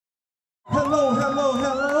Hello, hello,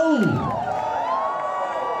 hello.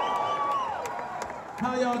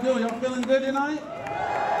 How y'all doing? Y'all feeling good tonight?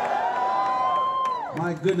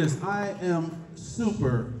 My goodness, I am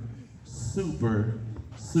super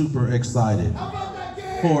excited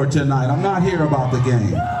for tonight. I'm not here about the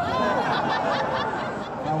game.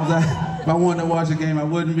 If I wanted to watch a game, I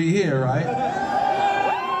wouldn't be here, right?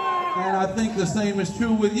 And I think the same is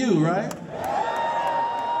true with you, right?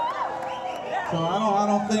 So I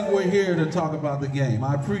don't think we're here to talk about the game.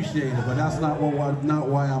 I appreciate it, but that's not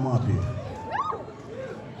why I'm up here.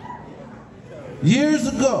 Years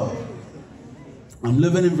ago, I'm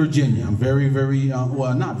living in Virginia. I'm very young.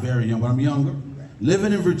 Well, not very young, but I'm younger.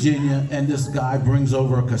 Living in Virginia, and this guy brings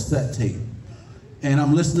over a cassette tape. And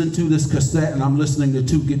I'm listening to this cassette, and I'm listening to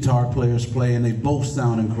two guitar players play, and they both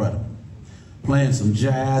sound incredible. Playing some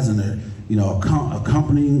jazz, and they're,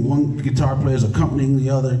 accompanying, one guitar player's accompanying the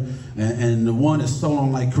other, and the one is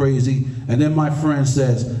soloing like crazy. And then my friend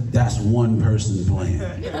says, that's one person playing.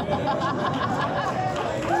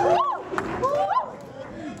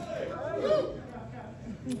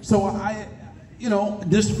 So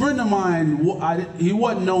this friend of mine, he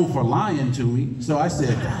wasn't known for lying to me. So I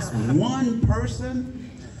said, that's one person?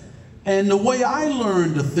 And the way I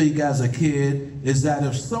learned to think as a kid is that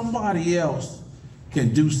if somebody else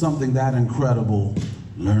can do something that incredible,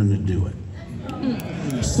 learn to do it.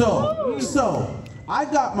 So I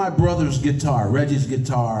got my brother's guitar, Reggie's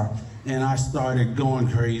guitar, and I started going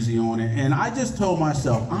crazy on it. And I just told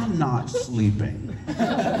myself, I'm not sleeping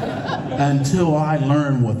until I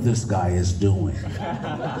learn what this guy is doing.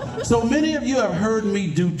 So many of you have heard me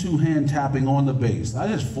do two-hand tapping on the bass. I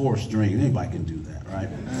just 4 strings. Anybody can do that, right?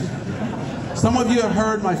 Some of you have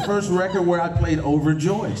heard my first record where I played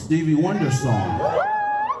Overjoyed, Stevie Wonder's song.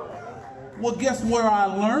 Well, guess where I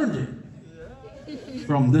learned it?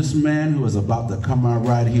 From this man who is about to come out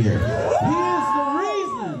right here. He is the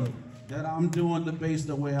reason that I'm doing the bass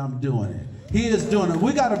the way I'm doing it. He is doing it.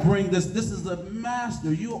 We got to bring this. This is a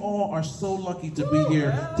master. You all are so lucky to be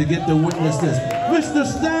here to get to witness this. Mr.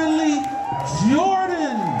 Stanley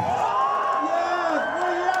Jordan. Yes,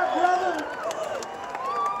 where you at, brother?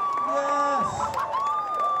 Yes.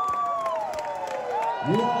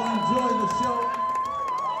 You all enjoy the show.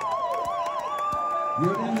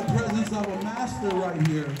 You're in the presence of a master right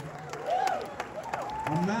here. A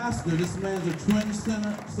master. This man's a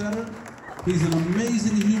trendsetter. He's an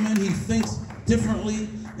amazing human. He thinks differently,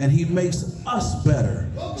 and he makes us better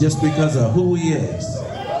just because of who he is.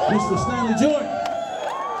 Mr. Stanley Jordan.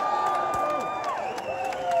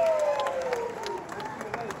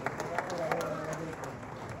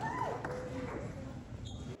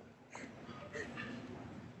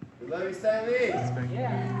 We love you, Stanley.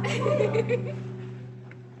 Yeah.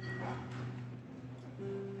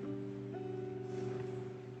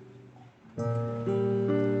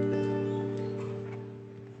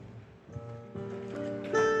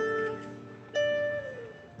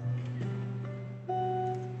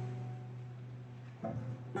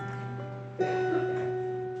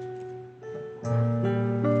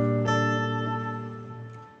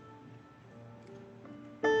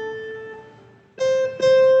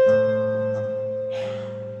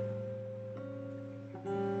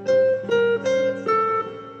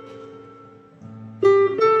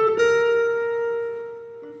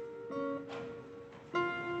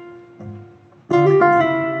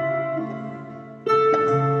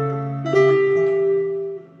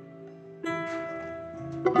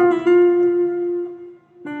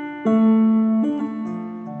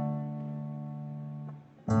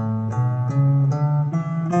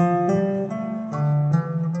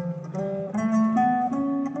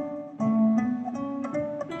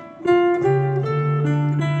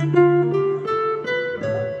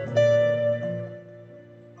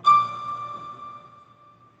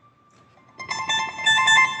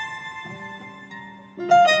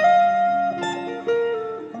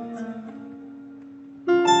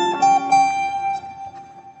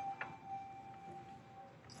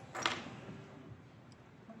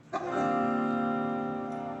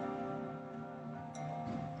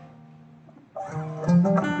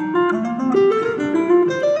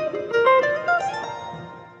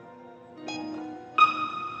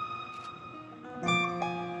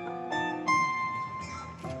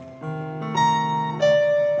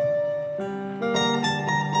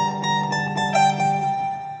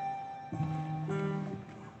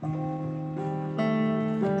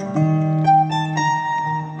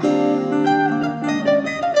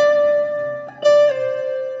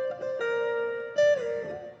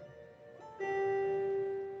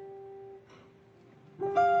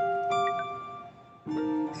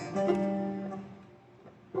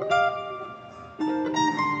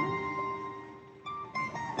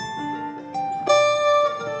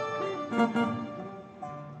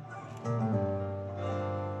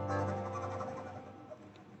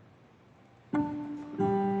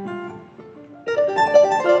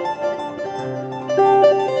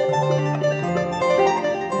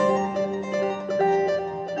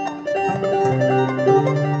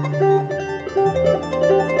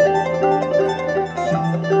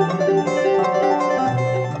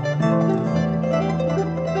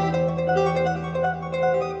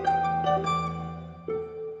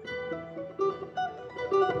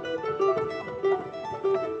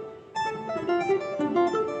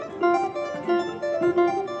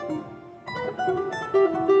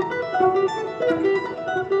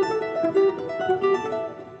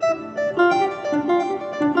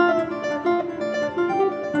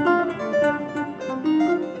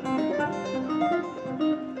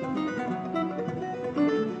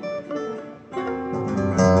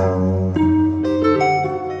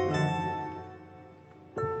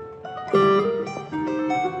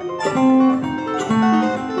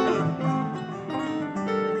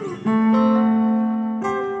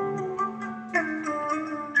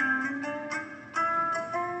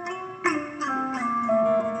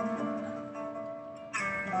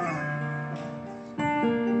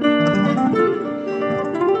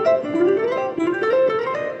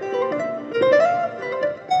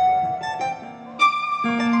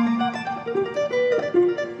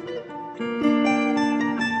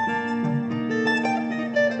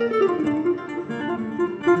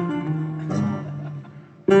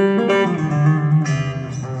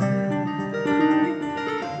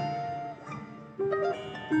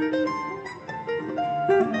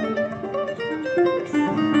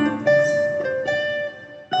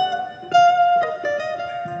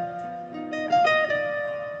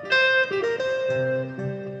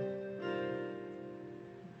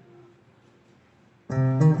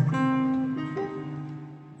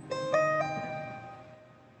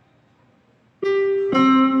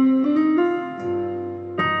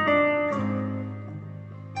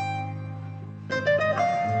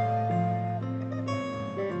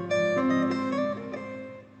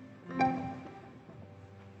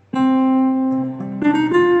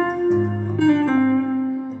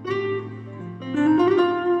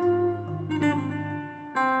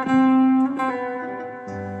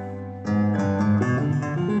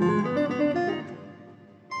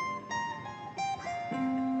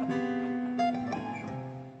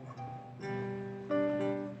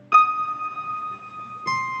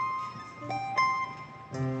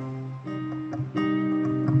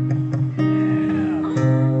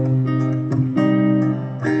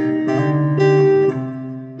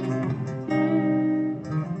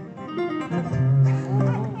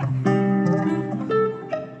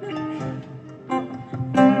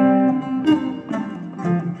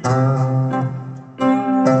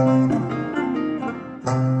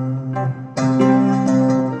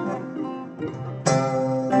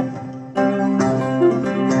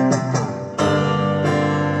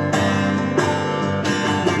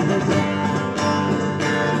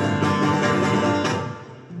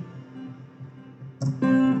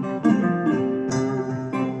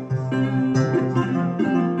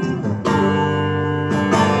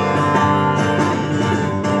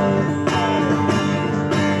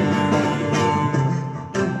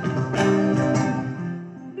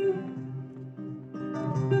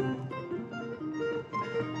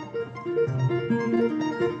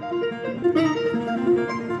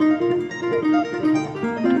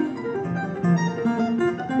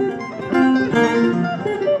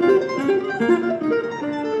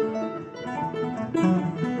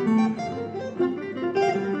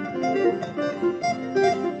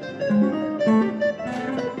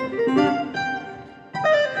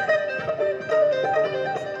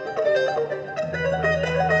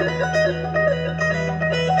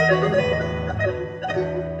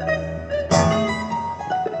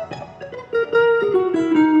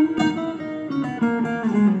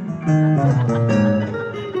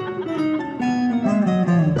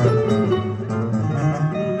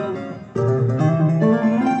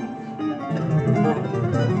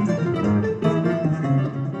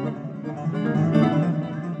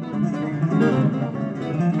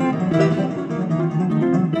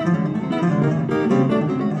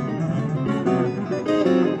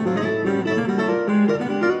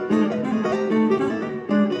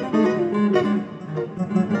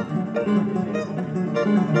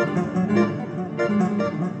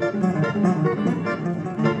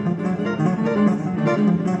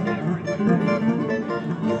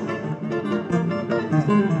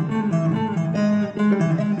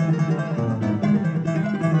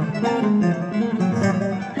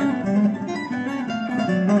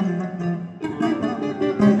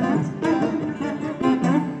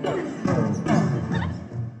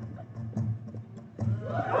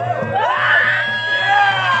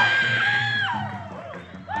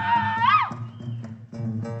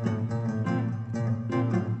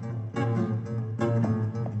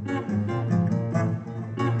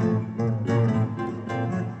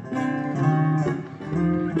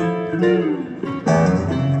 Thank you.